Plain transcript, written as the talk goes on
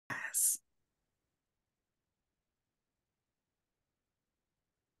class.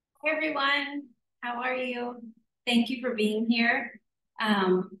 Hey everyone, how are you? Thank you for being here.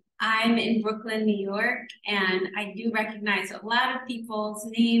 I'm in Brooklyn, New York, and I do recognize a lot of people's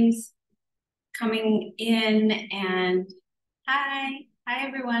names coming in. And hi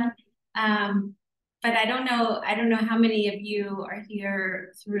everyone. Um, but I don't know how many of you are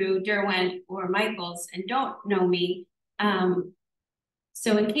here through Derwent or Michael's and don't know me.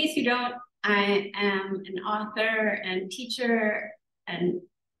 So in case you don't, I am an author and teacher and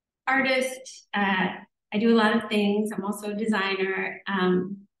artist. I do a lot of things. I'm also a designer.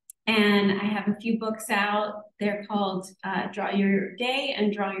 And I have a few books out. They're called Draw Your Day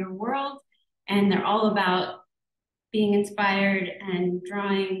and Draw Your World. And they're all about being inspired and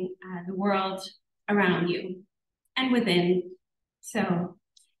drawing the world around you and within. So,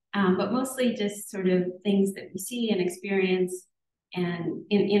 but mostly just sort of things that we see and experience and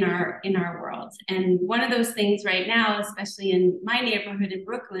in our world. And one of those things right now, especially in my neighborhood in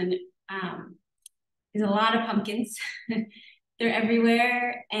Brooklyn, um, is a lot of pumpkins. They're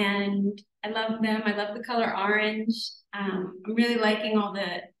everywhere, and I love them. I love the color orange. I'm really liking all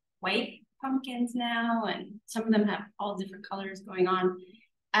the white pumpkins now, and some of them have all different colors going on.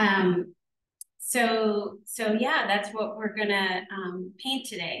 So yeah, that's what we're gonna paint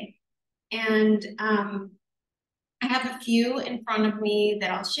today. And I have a few in front of me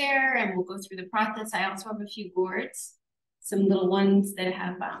that I'll share and we'll go through the process. I also have a few gourds, some little ones that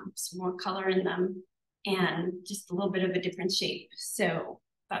have some more color in them and just a little bit of a different shape. So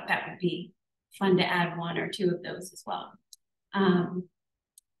I thought that would be fun to add one or two of those as well. Um,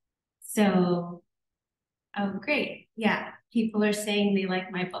 so, oh, great. Yeah, people are saying they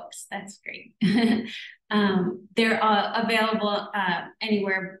like my books. That's great. They're available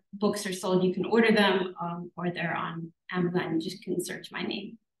anywhere books are sold. You can order them or they're on Amazon. You just can search my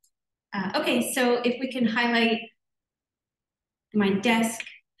name. Okay, so if we can highlight my desk,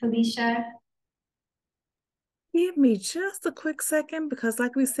 Felicia. Give me just a quick second because,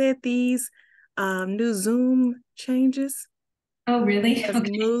 like we said, these new Zoom changes Oh, really? has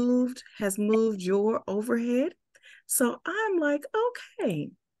Okay. moved your overhead. So I'm like, okay.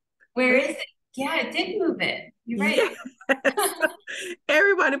 Where is it? Yeah, it did move it. You're right. Yes.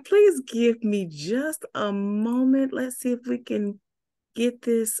 Everybody, please give me just a moment. Let's see if we can get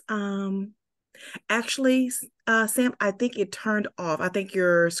this. Actually, Sam, I think it turned off. I think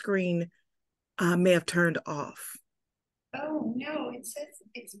your screen may have turned off. Oh, no, it says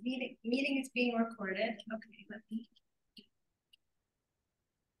it's meeting is being recorded. Okay, let me.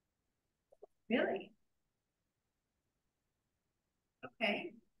 Really?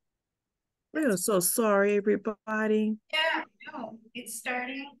 Okay. We're so sorry, everybody. Yeah, no, it's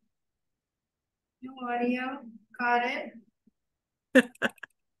starting. No audio. Got it.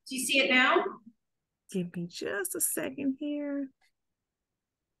 Do you see it now? Give me just a second here.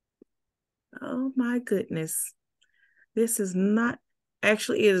 Oh my goodness. This is not,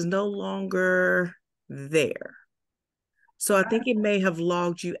 actually, it is no longer there. So I think it may have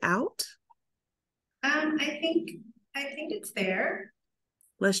logged you out. I think it's there.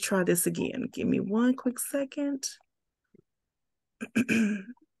 Let's try this again. Give me one quick second. This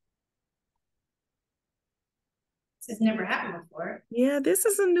has never happened before. Yeah, this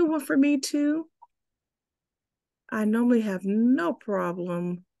is a new one for me too. I normally have no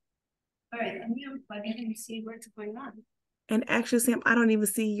problem. All right, let me unplug it and see what's going on. And actually, Sam, I don't even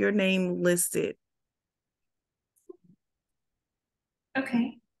see your name listed.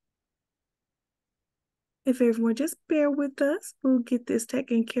 Okay. If everyone just bear with us, we'll get this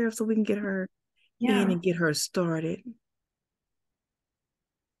taken care of so we can get her in Yeah, and get her started.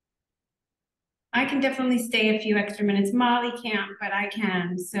 I can definitely stay a few extra minutes. Molly can't, but I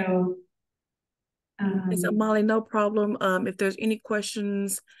can. So, So Molly, no problem. If there's any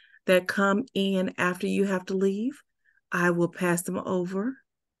questions that come in after you have to leave, I will pass them over.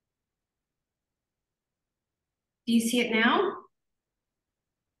 do you see it now?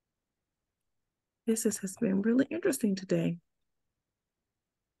 Has been really interesting today.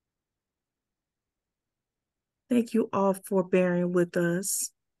 Thank you all for bearing with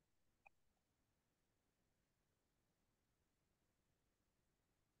us.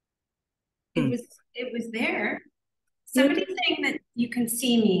 It was there. Yep, Somebody's saying that you can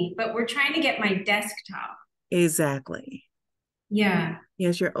see me, but we're trying to get my desktop. exactly. Yeah,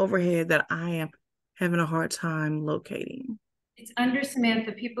 Yes, your overhead that I am having a hard time locating. it's under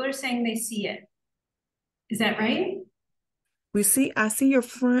Samantha. People are saying they see it. Is that right? I see your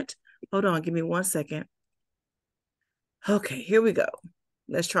front. Hold on, give me 1 second. Okay, here we go.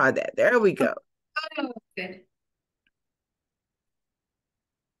 Let's try that. There we go. Oh, good.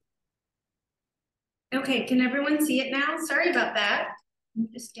 Okay, can everyone see it now? Sorry about that.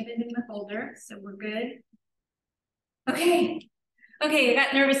 Just get it in the folder, so we're good. Okay, okay, I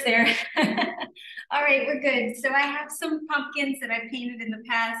got nervous there. All right, we're good. So I have some pumpkins that I painted in the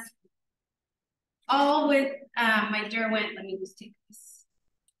past, all with my Derwent. Let me just take this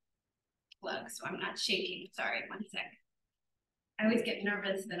plug so I'm not shaking. Sorry, one sec. I always get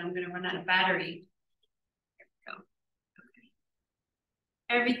nervous that I'm gonna run out of battery. There we go. Okay.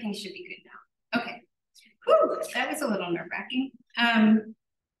 Everything should be good now. Okay. Whew, that was a little nerve-wracking.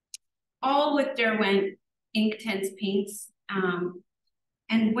 All with Derwent Inktense paints. And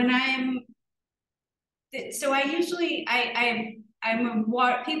when so I usually,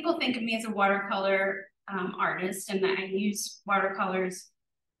 people think of me as a watercolor artist, and that I use watercolors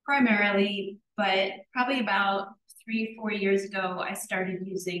primarily, but probably about 3-4 years ago, I started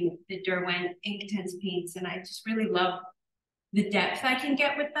using the Derwent Inktense paints, and I just really love the depth I can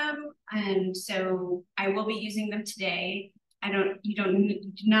get with them. And so I will be using them today. You do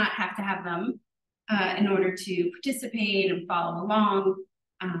not have to have them in order to participate and follow along.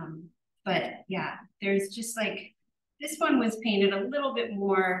 But yeah, there's just like, this one was painted a little bit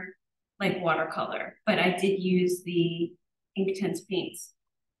more like watercolor, but I did use the Inktense paints.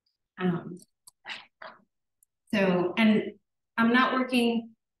 So, and I'm not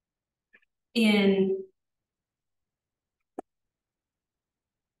working in,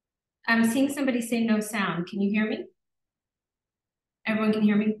 I'm seeing somebody say no sound. Can you hear me? Everyone can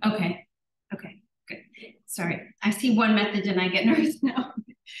hear me? Okay. Okay, good. Sorry. I see one method and I get nervous now.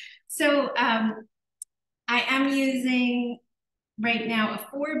 So I am using right now a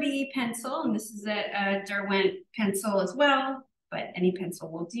 4B pencil, and this is a Derwent pencil as well, but any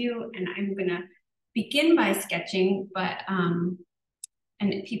pencil will do. And I'm gonna begin by sketching, but and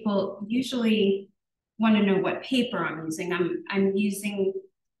people usually want to know what paper I'm using. I'm using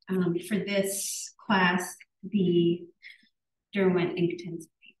for this class the Derwent Inktense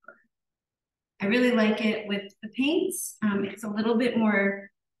paper. I really like it with the paints. It's a little bit more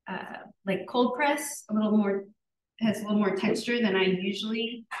like cold press, has a little more texture than I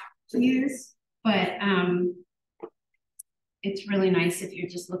usually use, but it's really nice if you're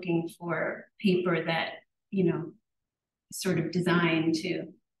just looking for paper that, you know, sort of designed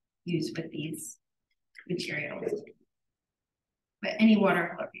to use with these materials. But any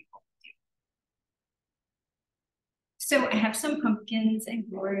watercolor paper. So I have some pumpkins and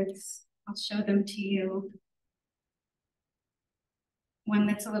gourds. I'll show them to you. One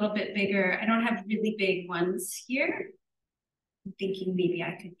that's a little bit bigger. I don't have really big ones here. I'm thinking maybe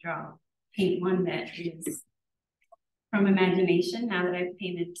I could paint one that is from imagination now that I've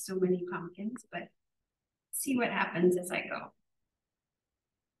painted so many pumpkins, but see what happens as I go.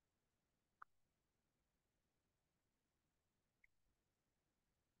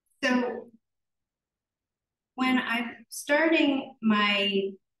 So when I'm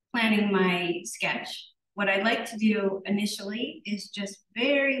planning my sketch, what I like to do initially is just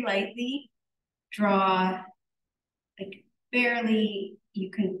very lightly draw, like barely, you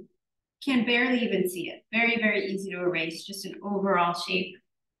can barely even see it. Very, very easy to erase, just an overall shape.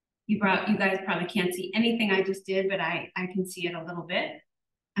 You guys probably can't see anything I just did, but I can see it a little bit.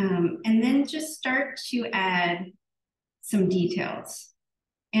 And then just start to add some details.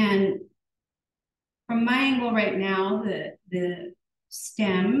 And from my angle right now, the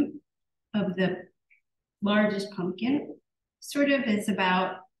stem of the largest pumpkin sort of is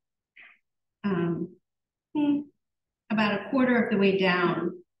about a quarter of the way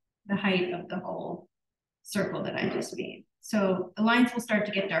down the height of the whole circle that I just made. So the lines will start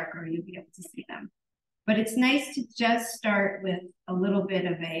to get darker, you'll be able to see them. But it's nice to just start with a little bit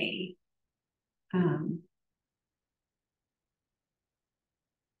of a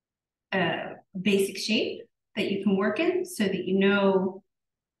basic shape that you can work in, so that you know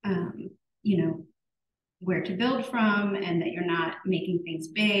where to build from, and that you're not making things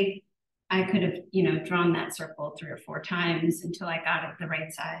big. I could have, drawn that circle 3 or 4 times until I got it the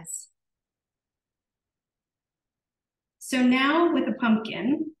right size. So now with a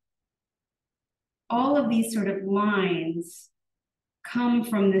pumpkin, all of these sort of lines come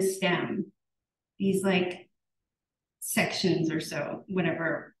from the stem, these like sections or so,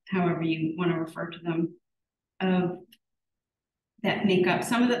 however you want to refer to them, that make up.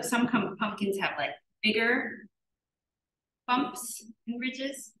 Some pumpkins have like bigger bumps and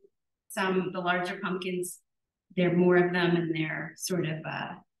ridges. The larger pumpkins, there are more of them, and they're sort of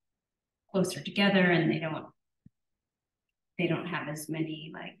closer together, and they don't have as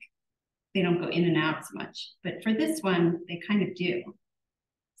many, like, they don't go in and out as much. But for this one, they kind of do.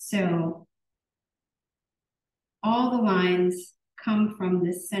 So all the lines come from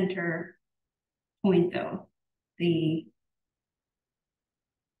this center point though, the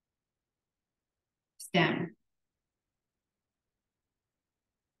stem.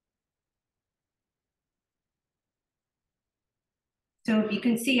 So if you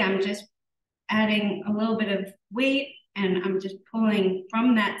can see, I'm just adding a little bit of weight and I'm just pulling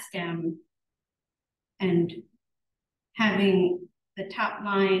from that stem and having the top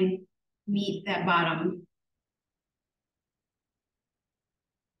line meet that bottom.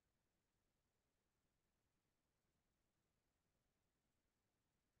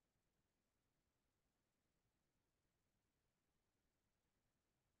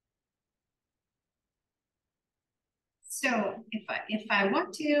 So if I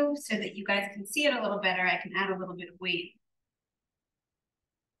want to, so that you guys can see it a little better, I can add a little bit of weight.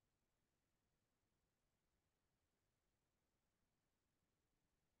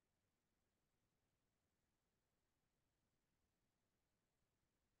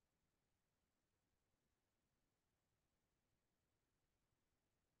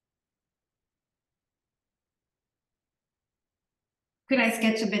 Could I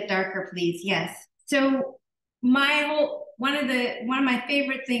sketch a bit darker, please? Yes. So one of my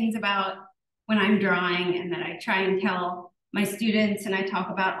favorite things about when I'm drawing and that I try and tell my students and I talk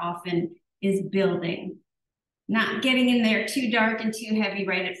about often is building. Not getting in there too dark and too heavy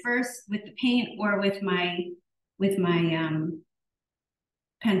right at first with the paint or with my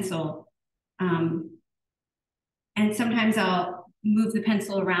pencil. And sometimes I'll move the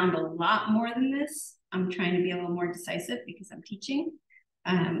pencil around a lot more than this. I'm trying to be a little more decisive because I'm teaching.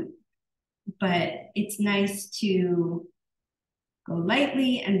 But it's nice to go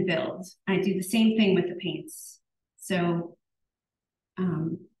lightly and build. I do the same thing with the paints. So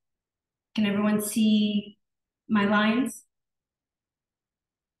can everyone see my lines?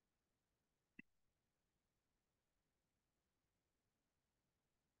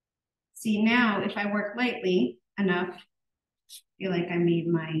 See now, if I work lightly enough, I feel like I made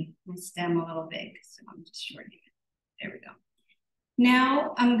my stem a little big, so I'm just shortening it. There we go.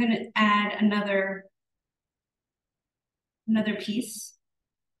 Now I'm gonna add another piece.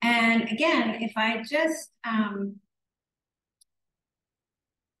 And again, if I just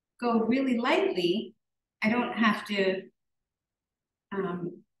go really lightly, I don't have to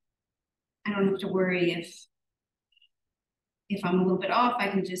worry if I'm a little bit off, I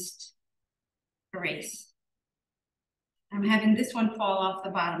can just erase. I'm having this one fall off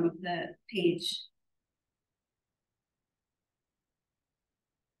the bottom of the page.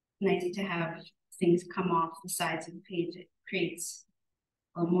 Nice to have things come off the sides of the page. It creates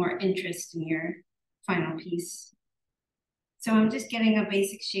a little more interest in your final piece. So I'm just getting a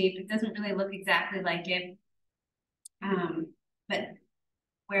basic shape. It doesn't really look exactly like it, but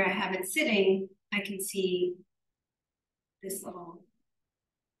where I have it sitting, I can see this little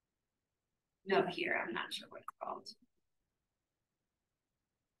nub here. I'm not sure what it's called.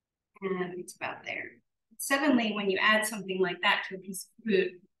 And it's about there. Suddenly, when you add something like that to a piece of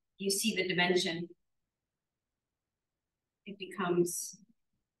fruit, you see the dimension. It becomes...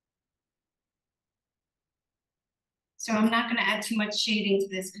 So I'm not going to add too much shading to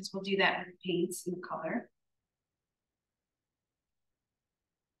this because we'll do that with the paints and the color.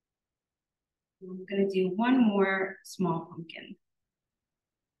 I'm going to do one more small pumpkin.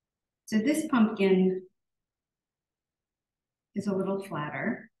 So this pumpkin is a little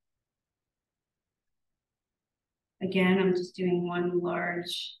flatter. Again, I'm just doing one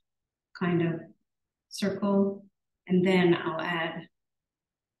large kind of circle, and then I'll add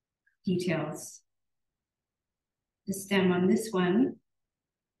details. The stem on this one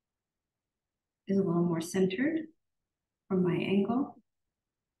is a little more centered from my angle,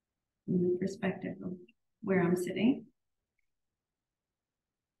 from the perspective of where I'm sitting.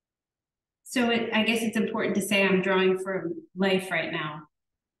 So I guess it's important to say I'm drawing for life right now.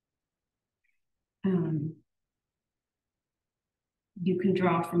 You can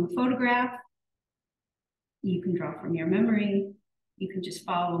draw from a photograph. You can draw from your memory. You can just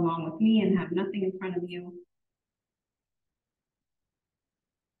follow along with me and have nothing in front of you.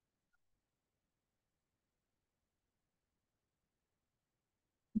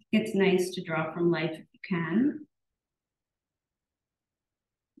 It's nice to draw from life if you can.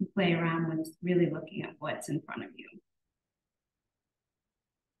 Play around with really looking at what's in front of you.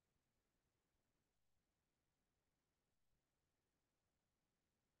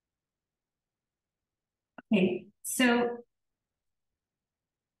 Okay, so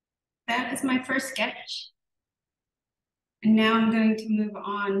that is my first sketch. And now I'm going to move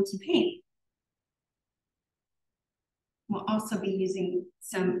on to paint. We'll also be using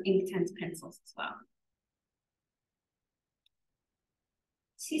some Inktense pencils as well.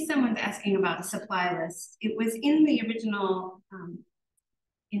 see someone's asking about a supply list. It was in the original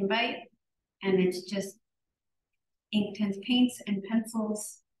invite, and it's just Inktense paints and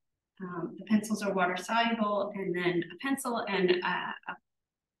pencils. The pencils are water soluble, and then a pencil and a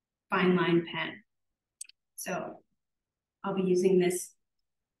fine line pen. So I'll be using this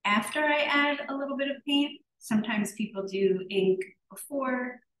after I add a little bit of paint. Sometimes people do ink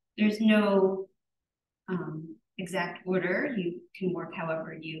before. There's no exact order. You can work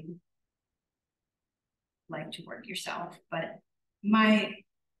however you like to work yourself, but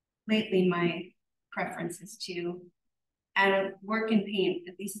lately my preference is to add a work in paint,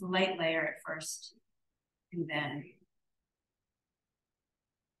 at least a light layer at first, and then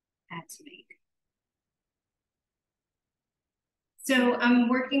add some ink. So I'm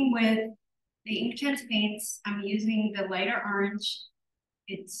working with the Inktense paints. I'm using the lighter orange.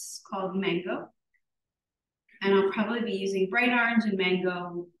 It's called Mango. And I'll probably be using bright orange and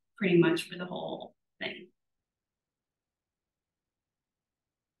mango pretty much for the whole thing.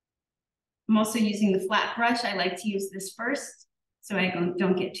 I'm also using the flat brush. I like to use this first, so I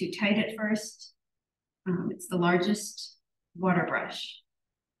don't get too tight at first. It's the largest water brush.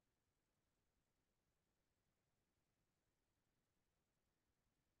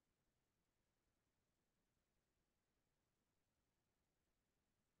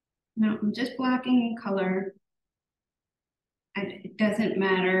 Now I'm just blocking in color. And it doesn't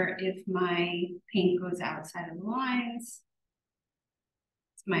matter if my paint goes outside of the lines.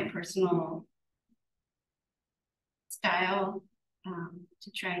 It's my personal style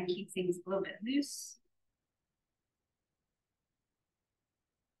to try and keep things a little bit loose.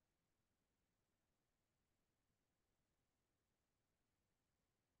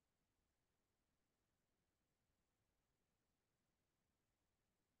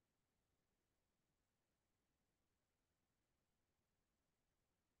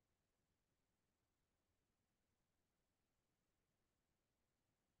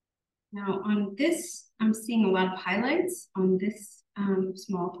 Now on this, I'm seeing a lot of highlights on this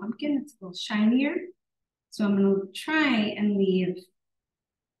small pumpkin. It's a little shinier. So I'm gonna try and leave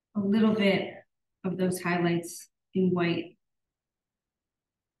a little bit of those highlights in white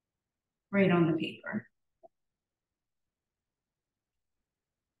right on the paper.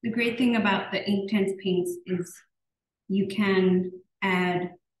 The great thing about the Inktense paints is you can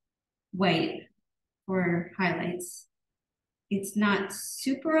add white for highlights. It's not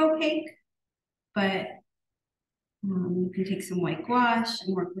super opaque, but you can take some white gouache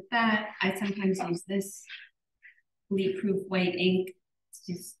and work with that. I sometimes use this leak-proof white ink. It's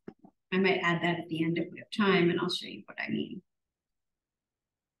just, I might add that at the end if we have time, and I'll show you what I mean.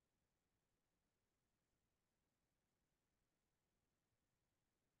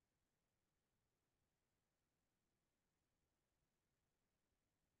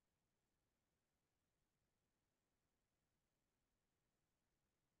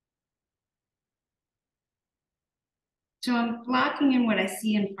 So I'm blocking in what I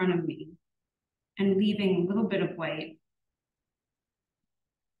see in front of me and leaving a little bit of white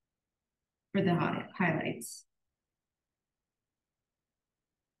for the highlights.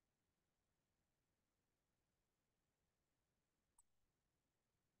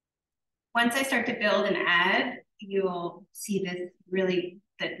 Once I start to build and add, you'll see this really,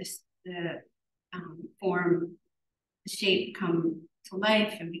 the form, the shape come to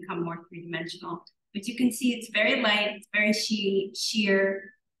life and become more three-dimensional. But you can see it's very light, it's very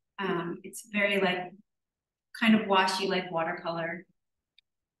sheer, it's very like kind of washy like watercolor.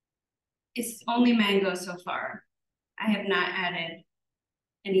 It's only mango so far. I have not added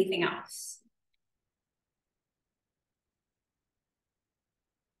anything else.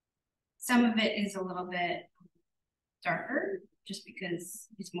 Some of it is a little bit darker just because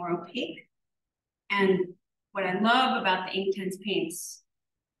it's more opaque. And what I love about the Inktense paints,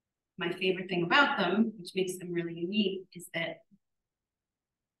 my favorite thing about them, which makes them really unique, is that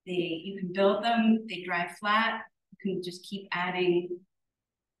you can build them, they dry flat, you can just keep adding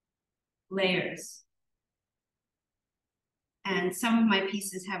layers. And some of my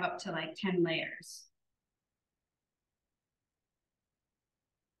pieces have up to like 10 layers.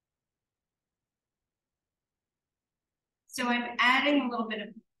 So I'm adding a little bit of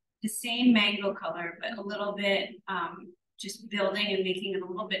the same mango color, but a little bit just building and making it a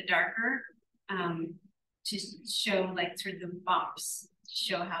little bit darker to show like sort of the bumps,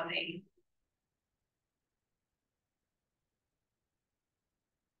 show how they.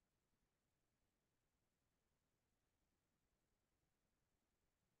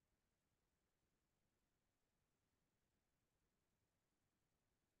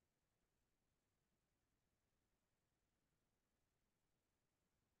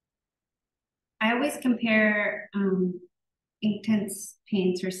 always compare Inktense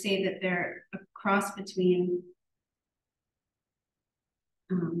paints, or say that they're a cross between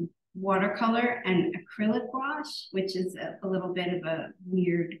watercolor and acrylic gouache, which is a little bit of a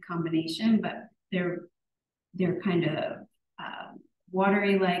weird combination, but they're kind of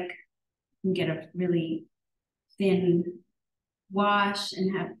watery, like you can get a really thin wash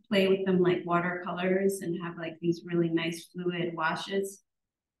and have play with them like watercolors and have like these really nice fluid washes.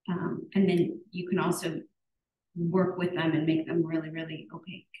 And then you can also work with them and make them really, really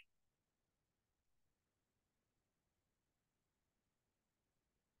opaque.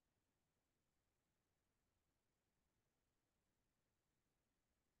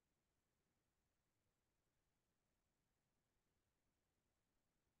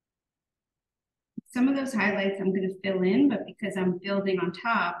 Some of those highlights I'm going to fill in, but because I'm building on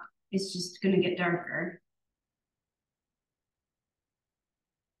top, it's just going to get darker.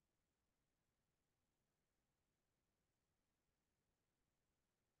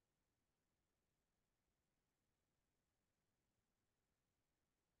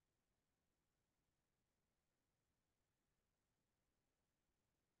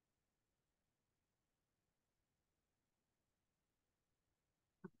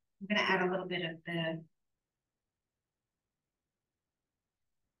 I'm going to add a little bit of the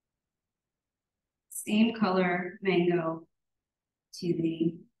same color mango to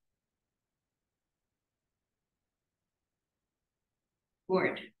the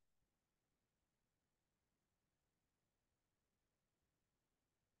board.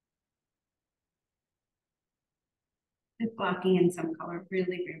 Just blocking in some color,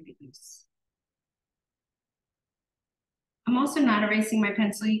 really, really loose. I'm also not erasing my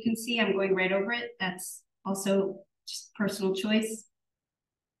pencil. You can see I'm going right over it. That's also just personal choice.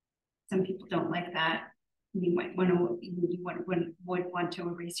 Some people don't like that. You might want to, would want to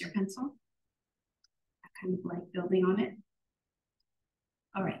erase your pencil. I kind of like building on it.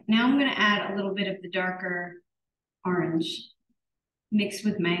 All right, now I'm going to add a little bit of the darker orange mixed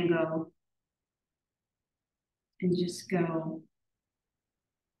with mango and just go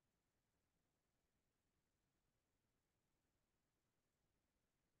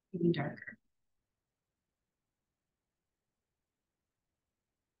even darker.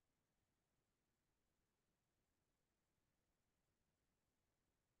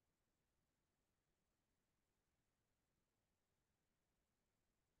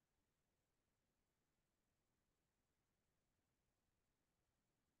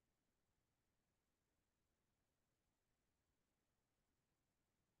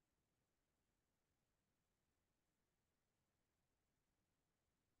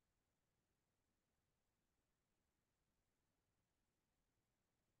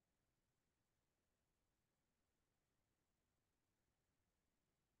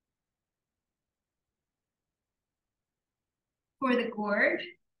 For the gourd,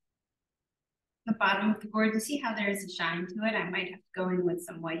 the bottom of the gourd, you see how there is a shine to it? I might have to go in with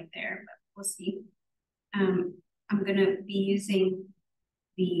some white there, but we'll see. I'm gonna be using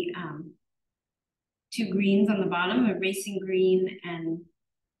the two greens on the bottom, a racing green and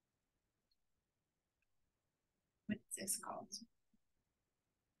what's this called?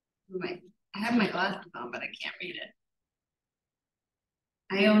 I have my glasses on, but I can't read it.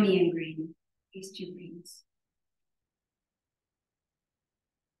 Ionian green, these two greens.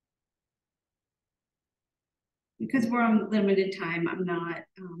 Because we're on limited time, I'm not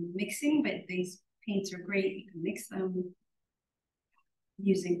mixing, but these paints are great. You can mix them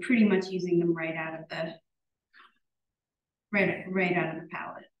pretty much using them right out of the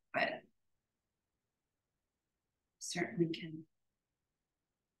palette, but certainly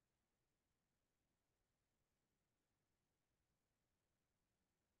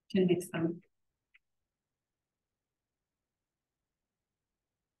can mix them.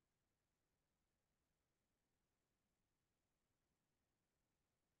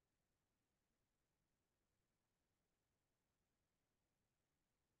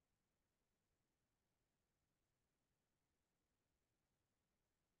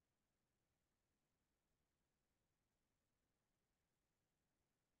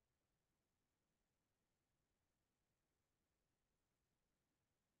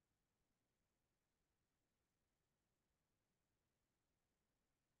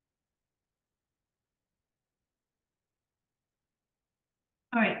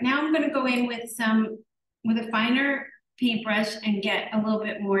 All right, now I'm going to go in with a finer paintbrush and get a little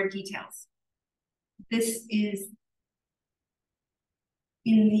bit more details. This is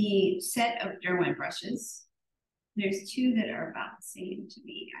in the set of Derwent brushes. There's two that are about the same to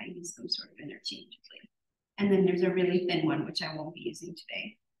me. I use them sort of interchangeably. And then there's a really thin one, which I won't be using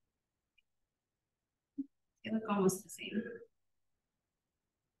today. They look almost the same.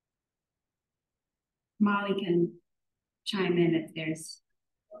 Molly can chime in if there's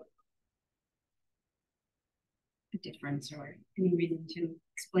a difference or any reason to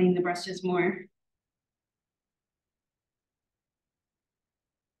explain the brushes more.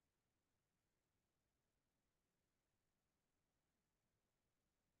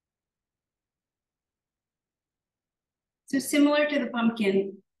 So similar to the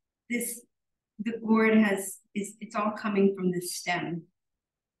pumpkin, the gourd it's all coming from the stem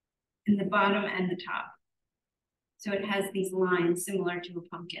in the bottom and the top. So it has these lines similar to a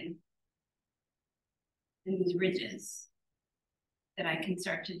pumpkin and these ridges that I can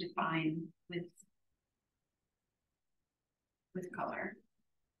start to define with color.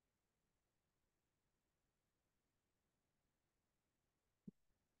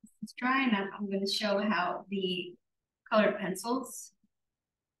 It's dry enough. I'm going to show how the colored pencils.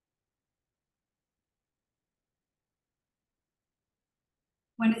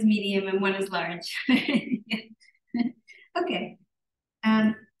 One is medium and one is large. Okay.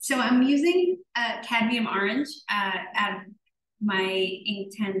 So I'm using cadmium orange at my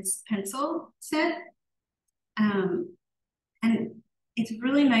Inktense pencil set. And it's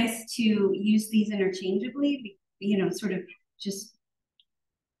really nice to use these interchangeably, you know, sort of just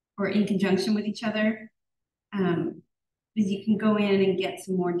or in conjunction with each other. Because you can go in and get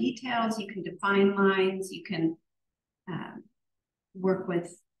some more details, you can define lines, you can work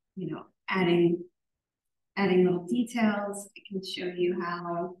with, you know, adding little details. I can show you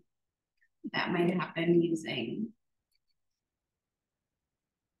how that might happen using,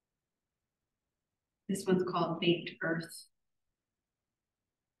 this one's called Baked Earth.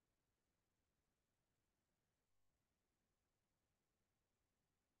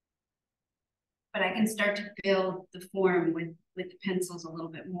 But I can start to build the form with the pencils a little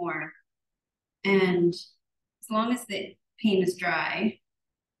bit more. And as long as the paint is dry,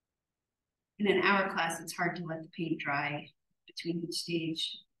 in an hourglass, it's hard to let the paint dry between each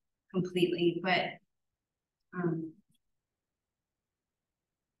stage completely, but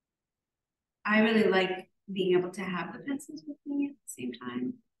I really like being able to have the pencils with me at the same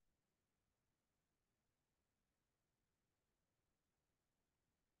time.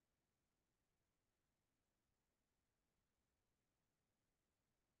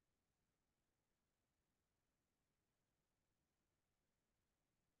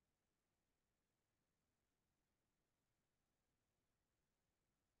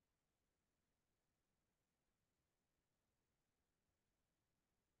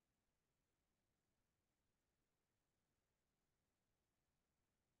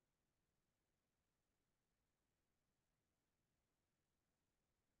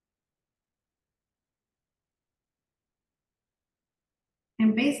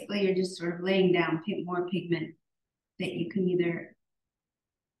 And basically, you're just sort of laying down more pigment that you can either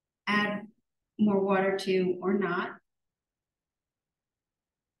add more water to or not.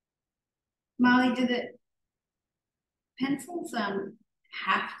 Molly, do the pencils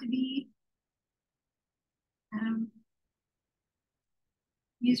have to be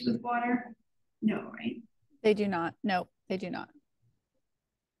used with water? No, right? They do not. No, they do not.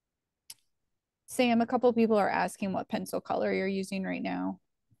 Sam, a couple people are asking what pencil color you're using right now.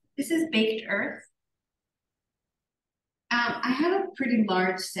 This is Baked Earth. I have a pretty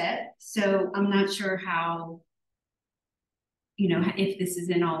large set, so I'm not sure how, you know, if this is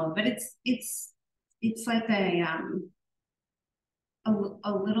in all of, but it's like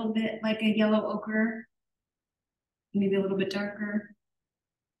a little bit like a yellow ochre, maybe a little bit darker.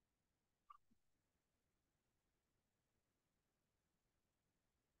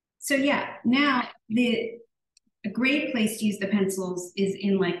 So yeah, now a great place to use the pencils is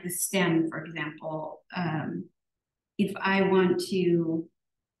in like the stem, for example. If I want to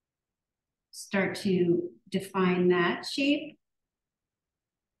start to define that shape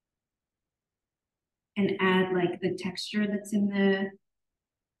and add like the texture that's in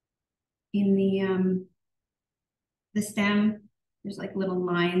the stem, there's like little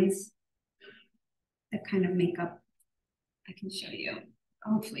lines that kind of make up. I can show you.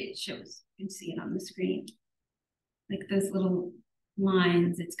 Hopefully it shows. You can see it on the screen. Like those little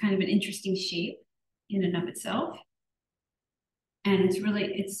lines. It's kind of an interesting shape in and of itself. And it's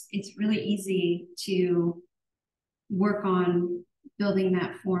really easy to work on building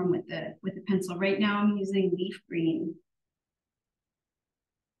that form with the pencil. Right now I'm using leaf green.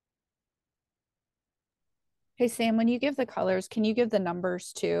 Hey, Sam, when you give the colors, can you give the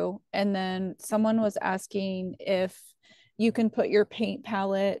numbers too? And then someone was asking if you can put your paint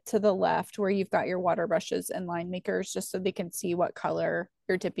palette to the left where you've got your water brushes and line makers, just so they can see what color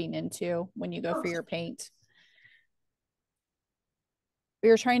you're dipping into when you go for your paint. We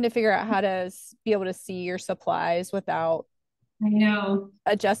were trying to figure out how to be able to see your supplies without I know.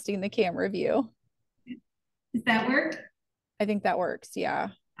 adjusting the camera view. Does that work? I think that works. Yeah.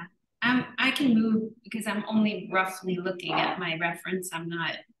 I can move because I'm only roughly looking at my reference. I'm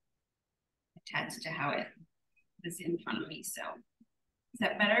not attached to how it was in front of me. So is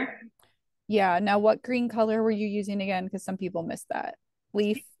that better? Yeah. Now, what green color were you using again? Because some people missed that.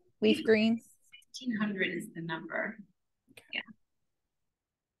 Leaf green. 1500 is the number. Yeah.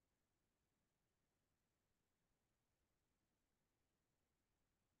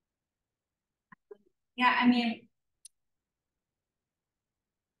 Yeah, I mean,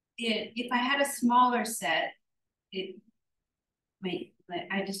 if I had a smaller set, it might, but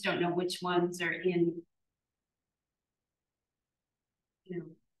I just don't know which ones are in, you know,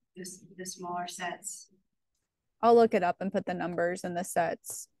 the smaller sets. I'll look it up and put the numbers and the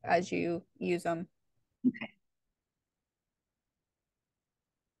sets as you use them. Okay.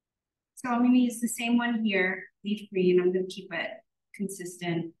 So I'm going to use the same one here, leaf green. I'm going to keep it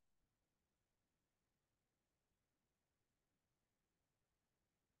consistent.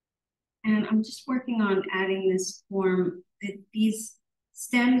 And I'm just working on adding this form. These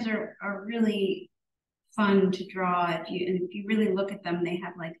stems are really fun to draw. If you really look at them, they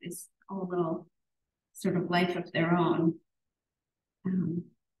have like this whole little sort of life of their own. And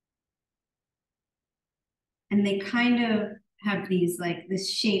they kind of have these like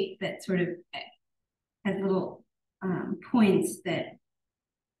this shape that sort of has little points that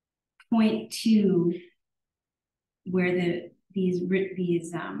point to where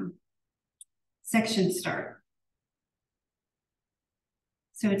these sections start.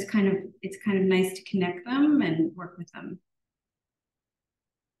 So it's kind of nice to connect them and work with them.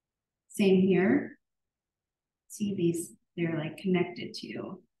 Same here. See these, they're like connected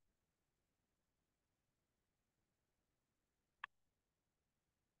to.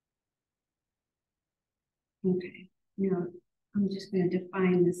 Okay, now I'm just going to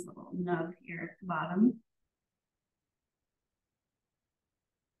define this little nub here at the bottom.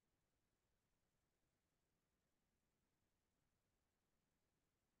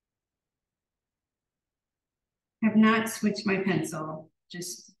 I have not switched my pencil,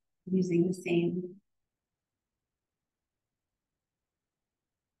 just using the same.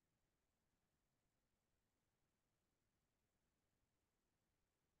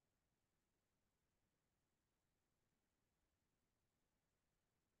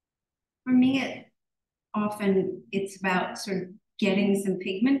 For me, it's about sort of getting some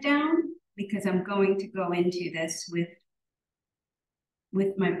pigment down because I'm going to go into this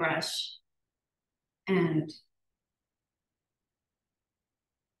with my brush and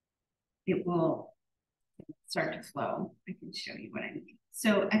it will start to flow. I can show you what I mean.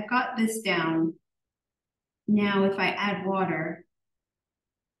 So I've got this down. Now, if I add water,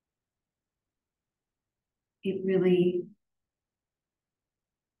 it really,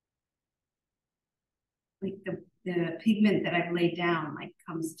 like the pigment that I've laid down, like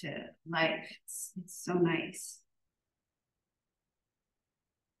comes to life. It's so nice.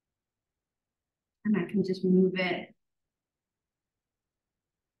 And I can just move it,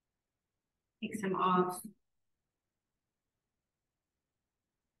 take some off.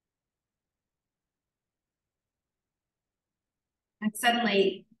 And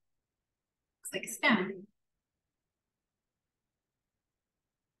suddenly, looks like a stem.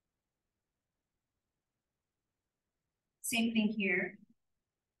 Same thing here.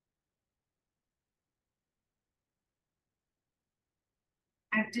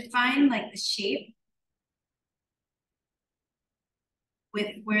 I've defined like the shape with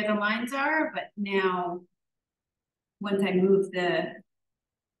where the lines are, but now once I move the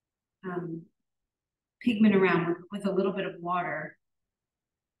pigment around with a little bit of water,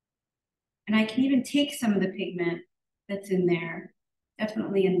 and I can even take some of the pigment that's in there,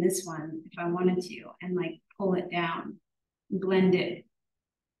 definitely in this one, if I wanted to, and like pull it down, blend it,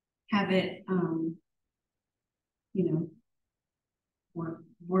 have it, you know,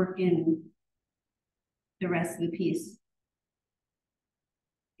 work in the rest of the piece.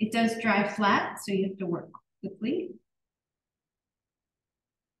 It does dry flat, so you have to work quickly.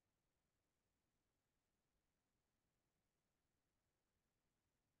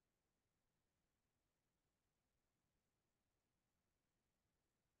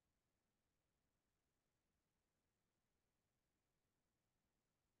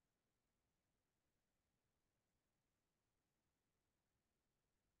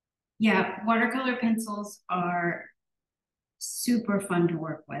 Yeah, watercolor pencils are super fun to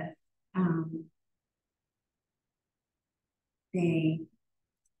work with.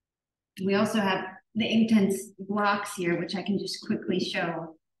 We also have the Inktense blocks here, which I can just quickly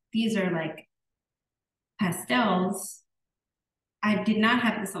show. These are like pastels. I did not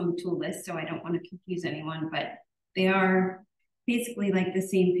have this on the tool list, so I don't want to confuse anyone, but they are basically like the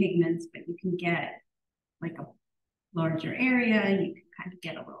same pigments, but you can get like a larger area. You can kind of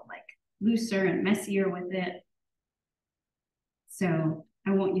get a little like looser and messier with it. So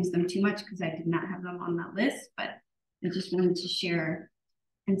I won't use them too much because I did not have them on that list, but I just wanted to share.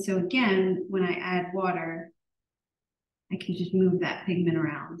 And so again, when I add water, I can just move that pigment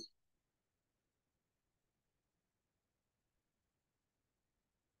around.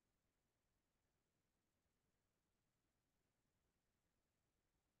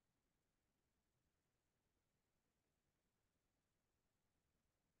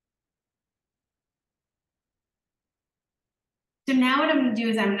 So now what I'm going to do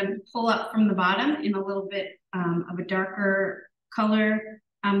is I'm going to pull up from the bottom in a little bit of a darker color.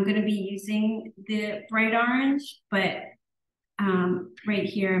 I'm going to be using the bright orange, but right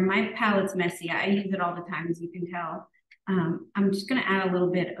here, my palette's messy. I use it all the time, as you can tell. I'm just going to add a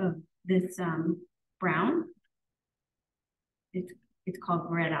little bit of this brown. It's called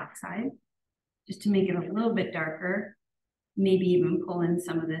red oxide, just to make it a little bit darker. Maybe even pull in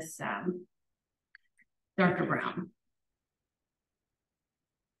some of this darker brown.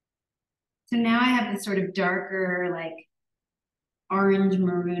 So now I have this sort of darker, like orange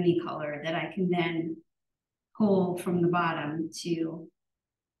maroony color that I can then pull from the bottom to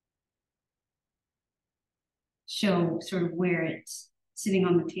show sort of where it's sitting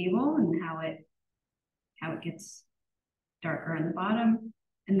on the table and how it gets darker on the bottom.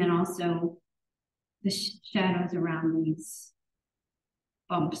 And then also the shadows around these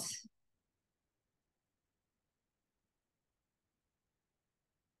bumps.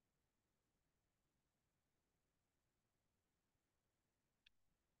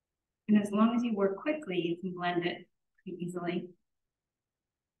 And as long as you work quickly, you can blend it pretty easily.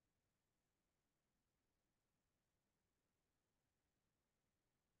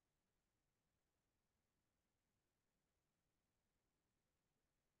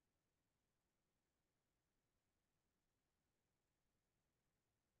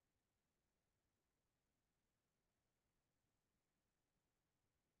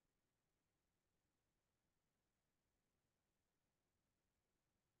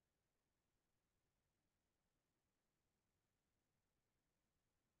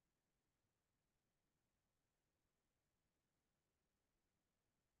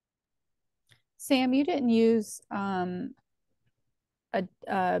 Sam, you didn't use a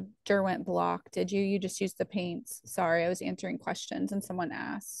Derwent block, did you? You just used the paints. Sorry, I was answering questions and someone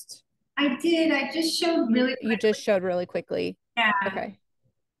asked. I did. I just showed really quickly. You just showed really quickly. Yeah. Okay.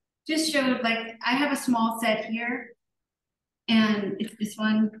 Just showed, like, I have a small set here, and it's this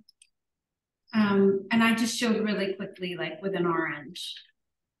one. And I just showed really quickly, like with an orange.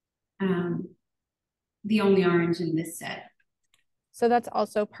 The only orange in this set. So that's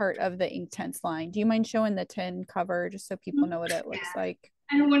also part of the Inktense line. Do you mind showing the tin cover just so people know what it looks like?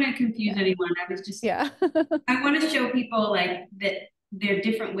 I don't want to confuse anyone. I was just, yeah. I want to show people like that there are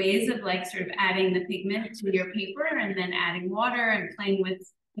different ways of like sort of adding the pigment to your paper and then adding water and playing with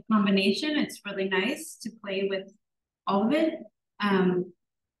the combination. It's really nice to play with all of it.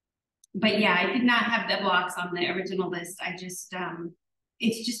 But yeah, I did not have the blocks on the original list. I just,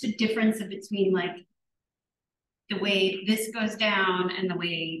 it's just a difference between like the way this goes down and the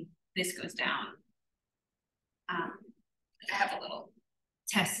way this goes down. I have a little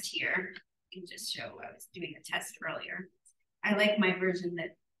test here. I can just show I was doing a test earlier. I like my version that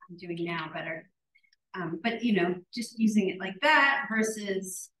I'm doing now better. But you know, just using it like that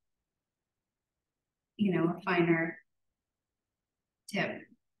versus, you know, a finer tip.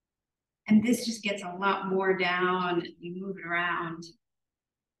 And this just gets a lot more down. You move it around,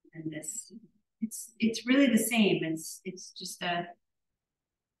 and this, it's really the same. It's just a.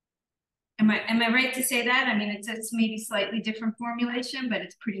 Am I right to say that? I mean, it's maybe slightly different formulation, but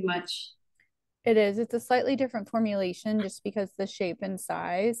it's pretty much. It is. It's a slightly different formulation just because the shape and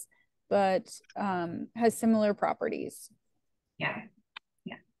size, but has similar properties. Yeah.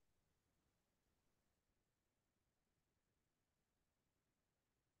 Yeah.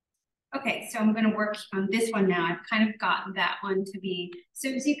 Okay, so I'm going to work on this one now. I've kind of gotten that one to be, so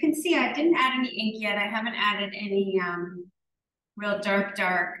as you can see, I didn't add any ink yet. I haven't added any real dark.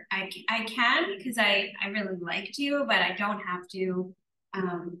 I can because I really like to, but I don't have to.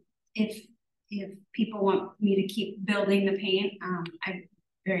 If people want me to keep building the paint, I'm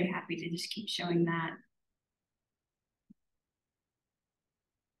very happy to just keep showing that.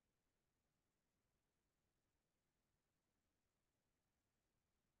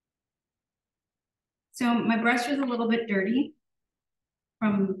 So my brush was a little bit dirty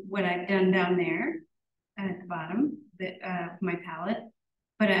from what I've done down there at the bottom of my palette,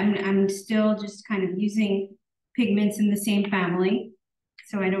 but I'm still just kind of using pigments in the same family,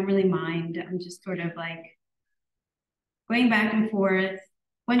 so I don't really mind. I'm just sort of like going back and forth.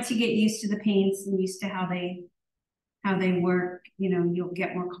 Once you get used to the paints and used to how they work, you know, you'll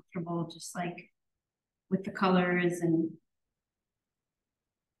get more comfortable just like with the colors and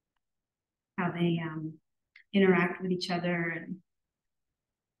how they interact with each other, and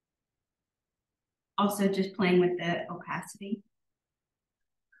also just playing with the opacity.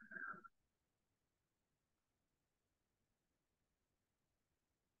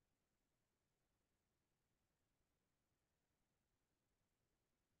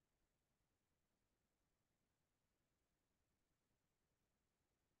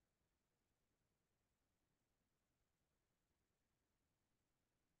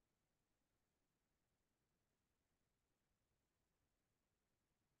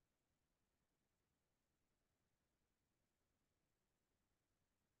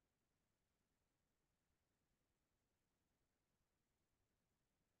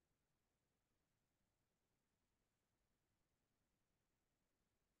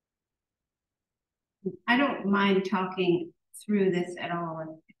 I don't mind talking through this at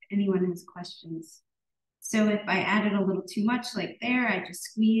all if anyone has questions. So if I added a little too much like there, I just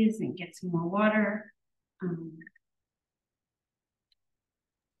squeeze and get some more water.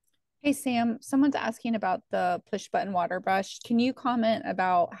 Hey Sam, someone's asking about the push button water brush. Can you comment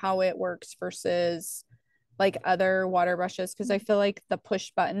about how it works versus like other water brushes? Because I feel like the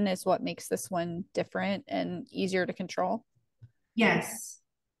push button is what makes this one different and easier to control. Yes,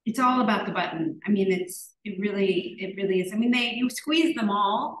 it's all about the button. I mean, it really is. I mean, you squeeze them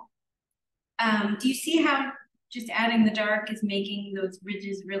all. Do you see how just adding the dark is making those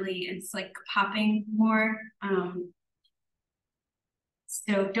ridges really, it's like popping more.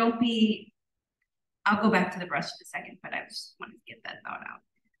 So don't be, I'll go back to the brush in a second, but I just wanted to get that thought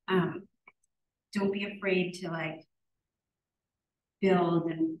out. Don't be afraid to like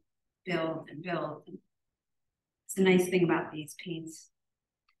build and build and build. It's the nice thing about these paints.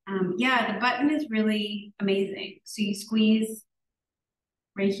 Yeah, the button is really amazing. So you squeeze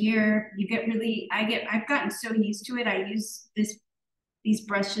right here, you get really, I've gotten so used to it. I use these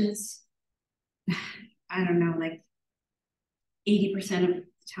brushes, I don't know, like 80% of the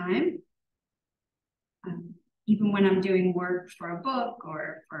time. Even when I'm doing work for a book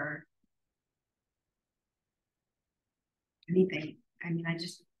or for anything. I mean,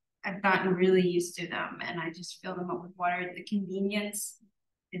 I've gotten really used to them, and I just fill them up with water. The convenience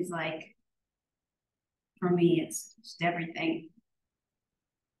is like, for me, it's just everything.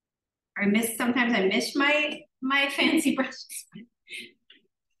 Sometimes I miss my fancy brushes.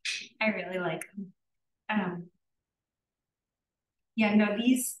 I really like them. Yeah, no,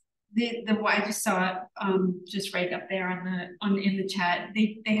 I just saw it just right up there in the chat.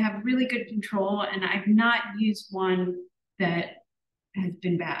 They have really good control, and I've not used one that has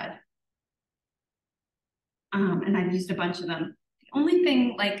been bad. And I've used a bunch of them. The only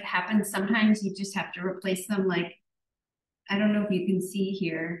thing like happens sometimes you just have to replace them. Like, I don't know if you can see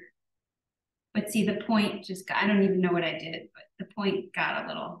here, but see the point I don't even know what I did, but the point got a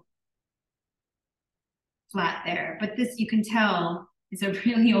little flat there. But this, you can tell, is a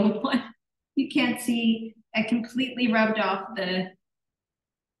really old one. You can't see, I completely rubbed off the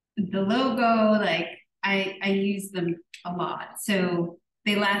logo. Like I use them a lot, so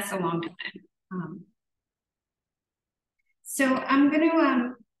they last a long time. So I'm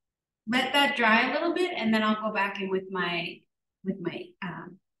gonna let that dry a little bit, and then I'll go back in with my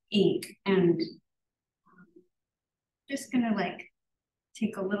ink, and just gonna like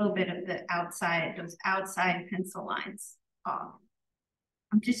take a little bit of those outside pencil lines off.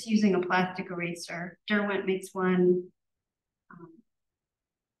 I'm just using a plastic eraser. Derwent makes one.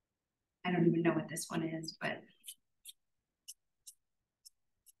 I don't even know what this one is, but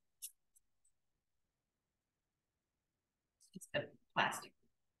it's the plastic.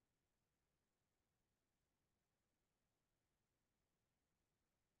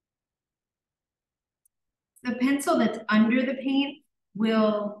 The pencil that's under the paint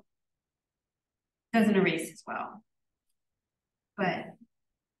doesn't erase as well, but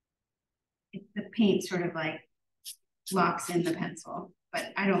the paint sort of like locks in the pencil,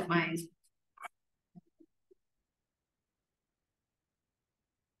 but I don't mind.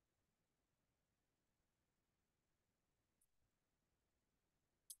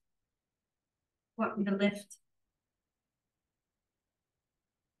 Want me to lift?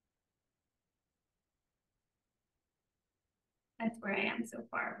 that's where I am so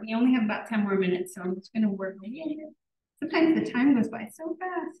far. We only have about 10 more minutes, so I'm just gonna work a little bit. Sometimes the time goes by so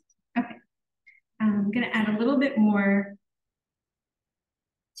fast. Okay, I'm gonna add a little bit more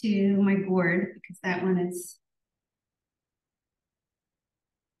to my gourd because that one is,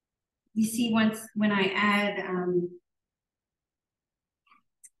 you see, when I add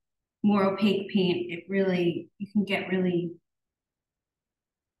more opaque paint, it really, you can get really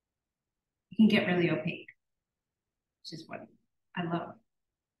opaque, which is what I love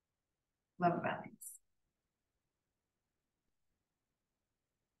about these.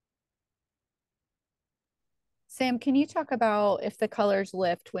 Sam, can you talk about if the colors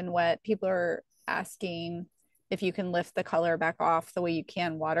lift when wet? People are asking if you can lift the color back off the way you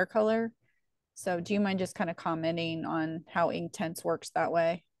can watercolor. So do you mind just kind of commenting on how Inktense works that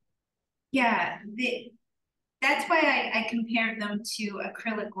way? Yeah, that's why I compared them to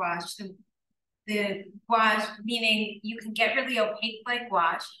acrylic gouache. The gouache, meaning you can get really opaque like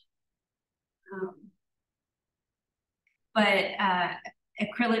gouache, um, but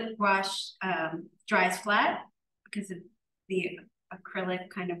acrylic gouache dries flat because of the acrylic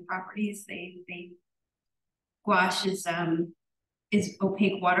kind of properties. They gouache is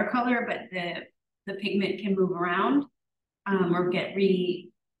opaque watercolor, but the pigment can move around or get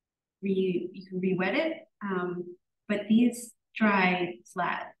you can re-wet it. But these dry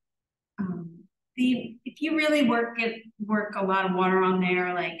flat. If you really work a lot of water on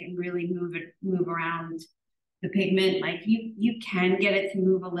there, like, and really move around the pigment, like you can get it to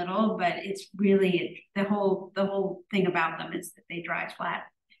move a little, but it's really the whole thing about them is that they dry flat,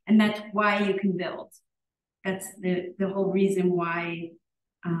 and that's why you can build. That's the whole reason why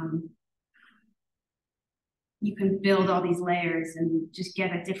you can build all these layers and just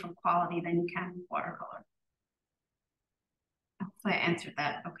get a different quality than you can with watercolor. Hopefully I answered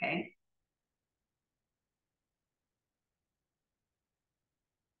that okay.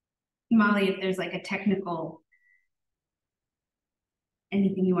 Molly, if there's like a technical,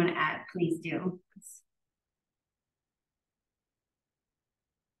 anything you want to add, please do.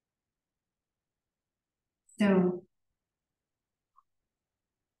 So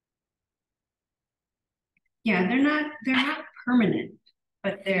yeah, they're not permanent,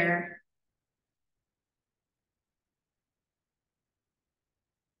 but they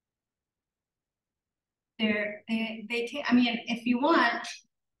take, I mean, if you want,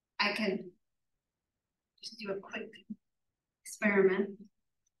 I can just do a quick experiment.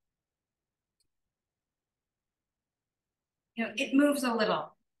 You know, it moves a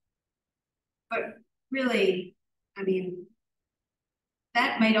little, but really, I mean,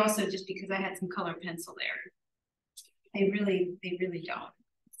 that might also just because I had some color pencil there. They really don't.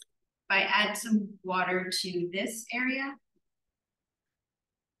 If I add some water to this area,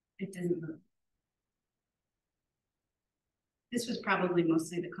 it doesn't move. This was probably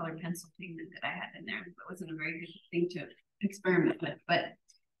mostly the colored pencil pigment that I had in there. It wasn't a very good thing to experiment with, but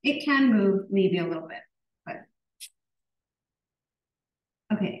it can move maybe a little bit. But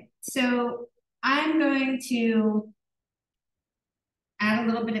okay, so I'm going to add a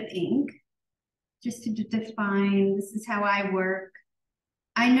little bit of ink just to define, this is how I work.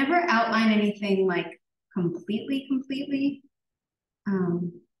 I never outline anything like completely.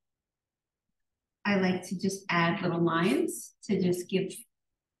 I like to just add little lines to just give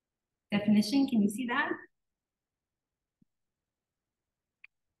definition. Can you see that?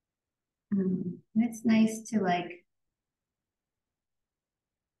 And it's nice to like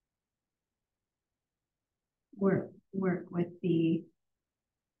work with the,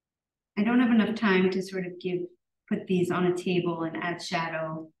 I don't have enough time to sort of put these on a table and add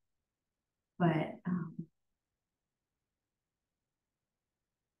shadow, but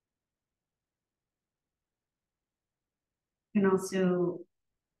you can also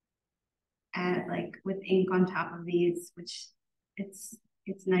add like with ink on top of these, which it's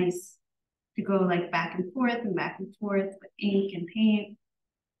nice to go like back and forth with ink and paint.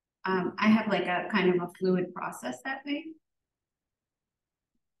 I have like a kind of a fluid process that way.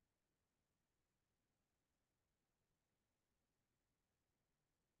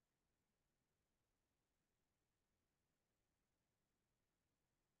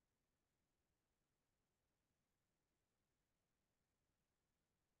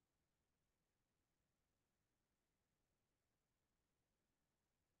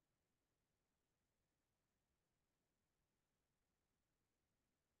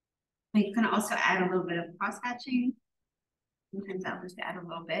 You can also add a little bit of cross hatching. Sometimes I'll just add a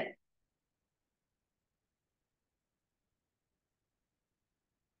little bit.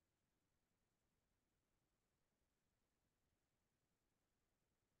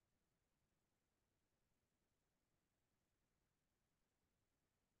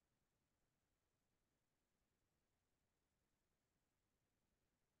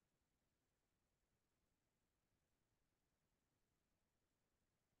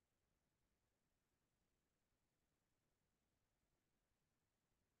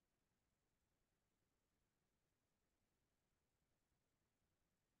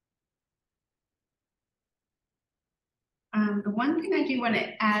 The one thing I do want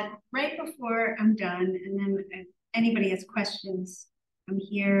to add right before I'm done, and then if anybody has questions, I'm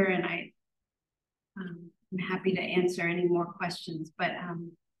here and I'm happy to answer any more questions, but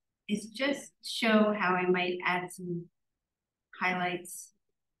is just show how I might add some highlights.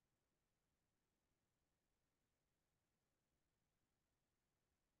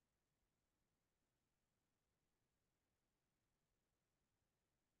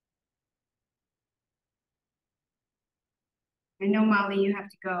 I know, Molly, you have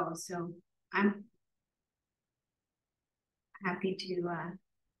to go, so I'm happy to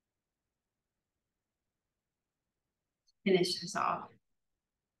finish this off.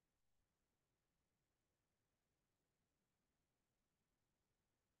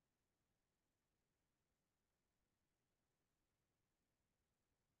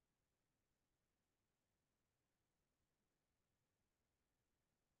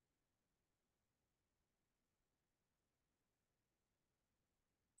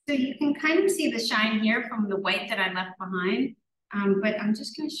 So you can kind of see the shine here from the white that I left behind, but I'm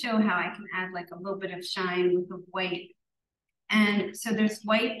just going to show how I can add like a little bit of shine with the white. And so there's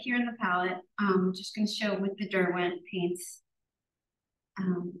white here in the palette. I'm just going to show with the Derwent paints.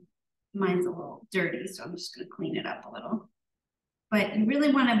 Mine's a little dirty, so I'm just going to clean it up a little. But you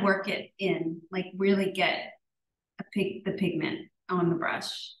really want to work it in, like really get the pigment on the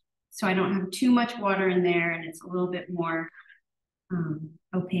brush. So I don't have too much water in there and it's a little bit more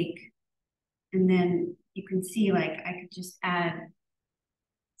opaque. And then you can see like I could just add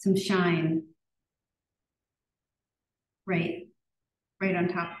some shine right on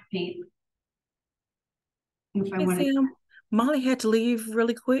top of the paint. If I want to. Molly had to leave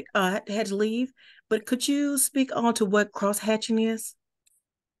really quick. Had to leave, but could you speak on to what cross hatching is?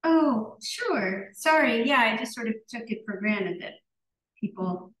 Oh, sure. Sorry. Yeah, I just sort of took it for granted that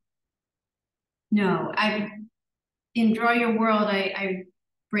people know. In Draw Your World, I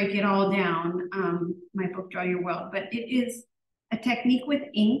break it all down. My book, Draw Your World, but it is a technique with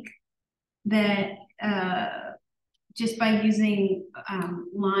ink that just by using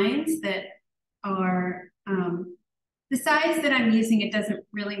lines that are the size that I'm using, it doesn't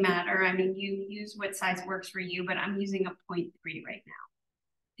really matter. I mean, you use what size works for you, but I'm using a 0.3 right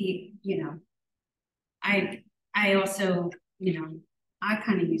now. I also, I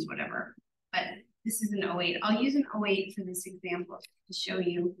kind of use whatever, but this is an 08. I'll use an 08 for this example to show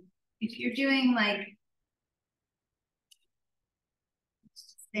you. If you're doing like,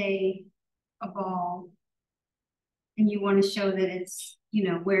 say, a ball, and you want to show that it's,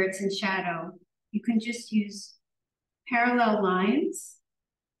 where it's in shadow, you can just use parallel lines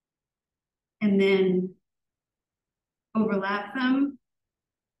and then overlap them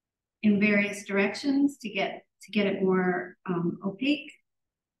in various directions to get it more opaque,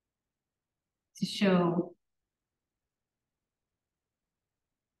 to show.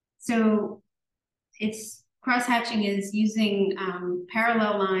 So it's cross-hatching is using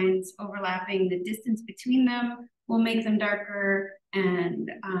parallel lines, overlapping. The distance between them will make them darker, and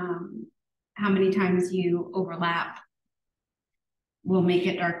how many times you overlap will make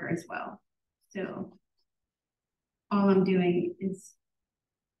it darker as well. So all I'm doing is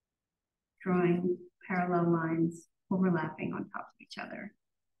drawing parallel lines overlapping on top of each other.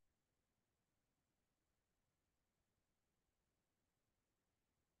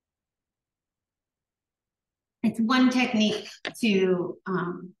 It's one technique to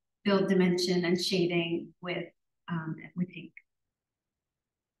build dimension and shading with ink.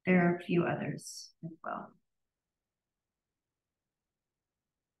 There are a few others as well.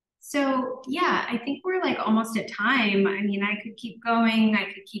 So yeah, I think we're like almost at time. I mean, I could keep going. I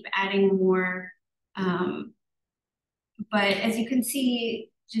could keep adding more. But as you can see,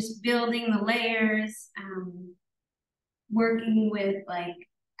 just building the layers, working with like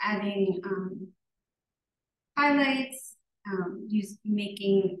adding highlights,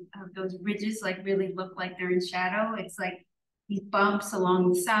 making those ridges like really look like they're in shadow. It's like these bumps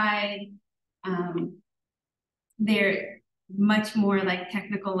along the side. They're much more like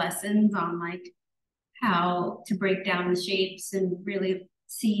technical lessons on like how to break down the shapes and really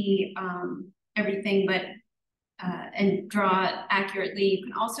see everything, but and draw it accurately. You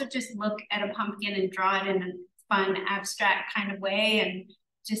can also just look at a pumpkin and draw it in a fun, abstract kind of way and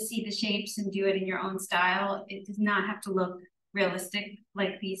just see the shapes and do it in your own style. It does not have to look realistic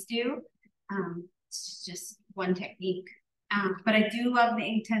like these do. It's just one technique. But I do love the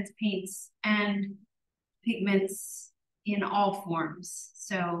Inktense paints and pigments in all forms.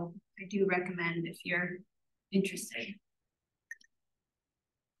 So I do recommend if you're interested.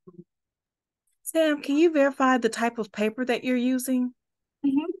 Sam, can you verify the type of paper that you're using?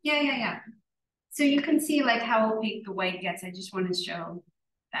 Yeah. So you can see like how opaque the white gets. I just want to show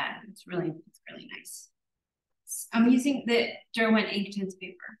that it's really nice. I'm using the Derwent Inktense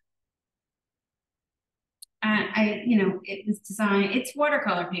paper. It was designed, it's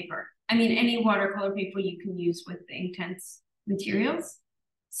watercolor paper. I mean, any watercolor paper you can use with the Inktense materials.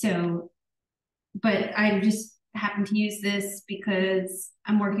 So, but I just happen to use this because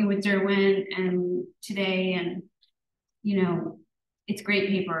I'm working with Derwent and today, and it's great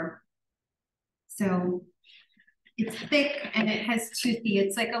paper. So it's thick and it has toothy.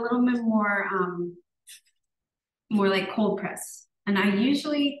 It's like a little bit more like cold press. And I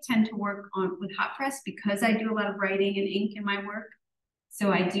usually tend to work with hot press because I do a lot of writing and ink in my work.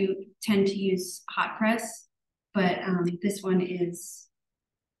 So I do tend to use hot press, but this one is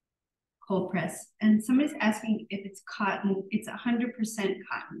cold press. And somebody's asking if it's cotton. It's 100%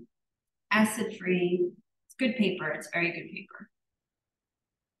 cotton, acid free. It's good paper. It's very good paper.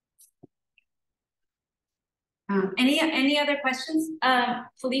 Any other questions?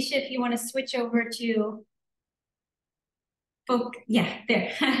 Felicia, if you want to switch over to yeah,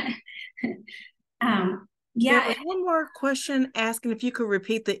 there. Yeah. There was one more question asking if you could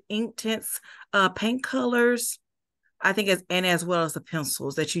repeat the Inktense paint colors, I think, as well as the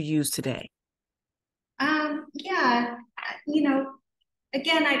pencils that you use today. Yeah,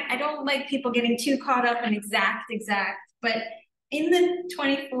 again, I don't like people getting too caught up in exact, but in the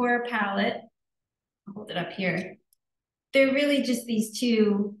 24 palette, I'll hold it up here. They're really just these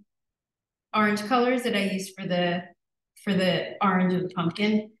two orange colors that I use for the orange of the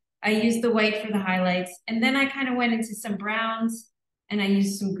pumpkin. I used the white for the highlights, and then I kind of went into some browns, and I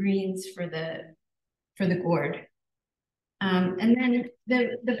used some greens for the gourd. And then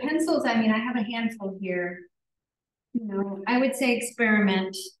the pencils, I mean, I have a handful here. I would say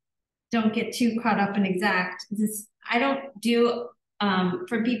experiment. Don't get too caught up in exact. I don't do,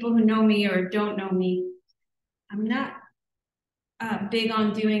 for people who know me or don't know me, I'm not big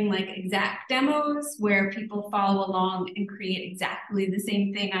on doing like exact demos where people follow along and create exactly the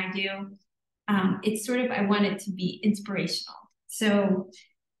same thing I do. It's sort of, I want it to be inspirational. So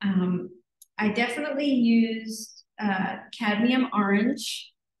I definitely used cadmium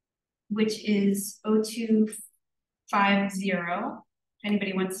orange, which is 0250. If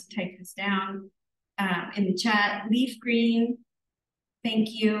anybody wants to type this down in the chat. Leaf green, thank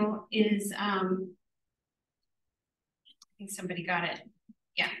you, is I think somebody got it.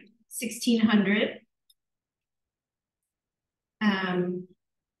 Yeah, 1600.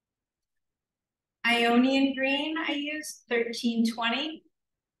 Ionian green, I used 1320.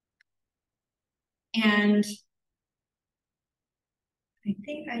 And I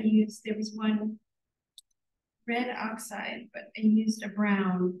think there was one red oxide, but I used a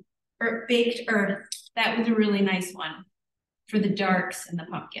brown, or baked earth. That was a really nice one for the darks and the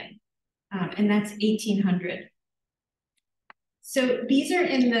pumpkin. And that's 1800. So these are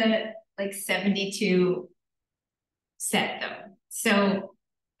in the like 72 set though. So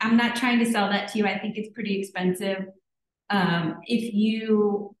I'm not trying to sell that to you. I think it's pretty expensive. If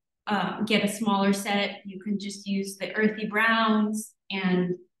you get a smaller set, you can just use the earthy browns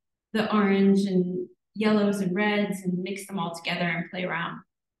and the orange and yellows and reds and mix them all together and play around.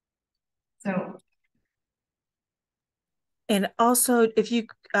 So. And also, if you,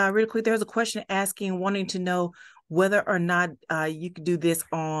 really quick, there's a question wanting to know whether or not you could do this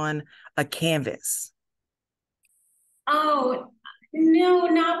on a canvas. Oh, no,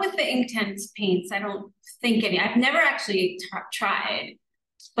 not with the Inktense paints. I don't think any. I've never actually tried,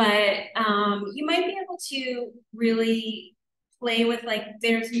 but you might be able to really play with, like,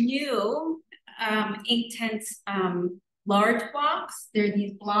 there's new Inktense large blocks. There are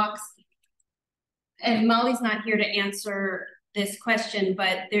these blocks, and Molly's not here to answer this question,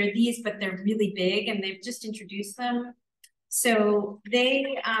 but they're these, but they're really big, and they've just introduced them. So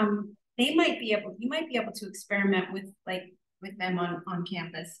they might be able, you might be able to experiment with them on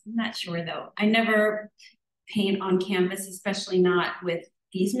canvas. I'm not sure though. I never paint on canvas, especially not with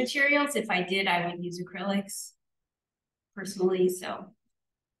these materials. If I did, I would use acrylics personally. So,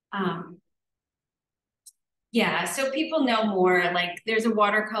 yeah, so people know more, like there's a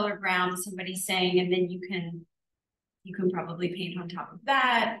watercolor ground, somebody's saying, and then you can probably paint on top of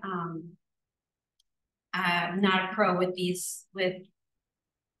that. I'm not a pro with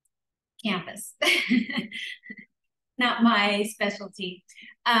canvas. Not my specialty.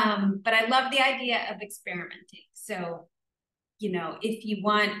 But I love the idea of experimenting. So, if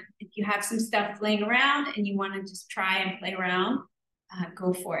you have some stuff laying around and you want to just try and play around,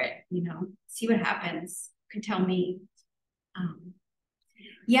 go for it, see what happens. You can tell me.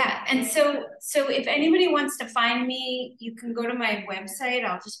 Yeah, and so if anybody wants to find me, you can go to my website.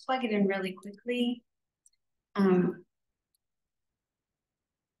 I'll just plug it in really quickly.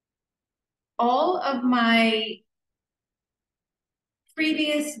 All of my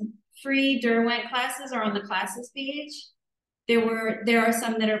previous free Derwent classes are on the classes page. There are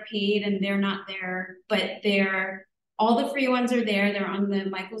some that are paid and they're not there, but all the free ones are there. They're on the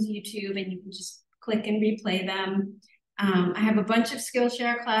Michael's YouTube and you can just click and replay them. I have a bunch of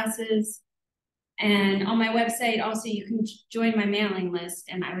Skillshare classes, and on my website also you can join my mailing list,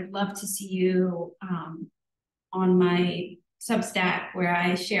 and I would love to see you on my Substack where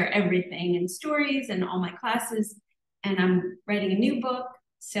I share everything and stories and all my classes. And I'm writing a new book,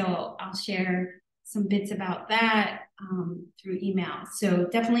 so I'll share some bits about that through email. So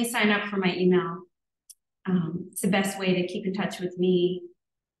definitely sign up for my email. It's the best way to keep in touch with me.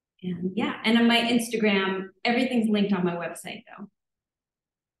 And yeah, and on my Instagram, everything's linked on my website though.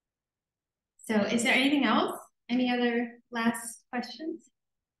 So is there anything else? Any other last questions?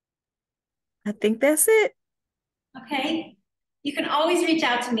 I think that's it. Okay. You can always reach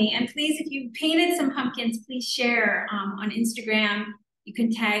out to me. And please, if you painted some pumpkins, please share on Instagram. You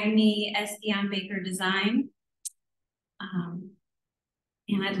can tag me as Dion Baker Design.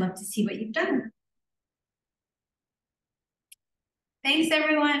 And I'd love to see what you've done. Thanks,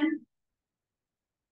 everyone.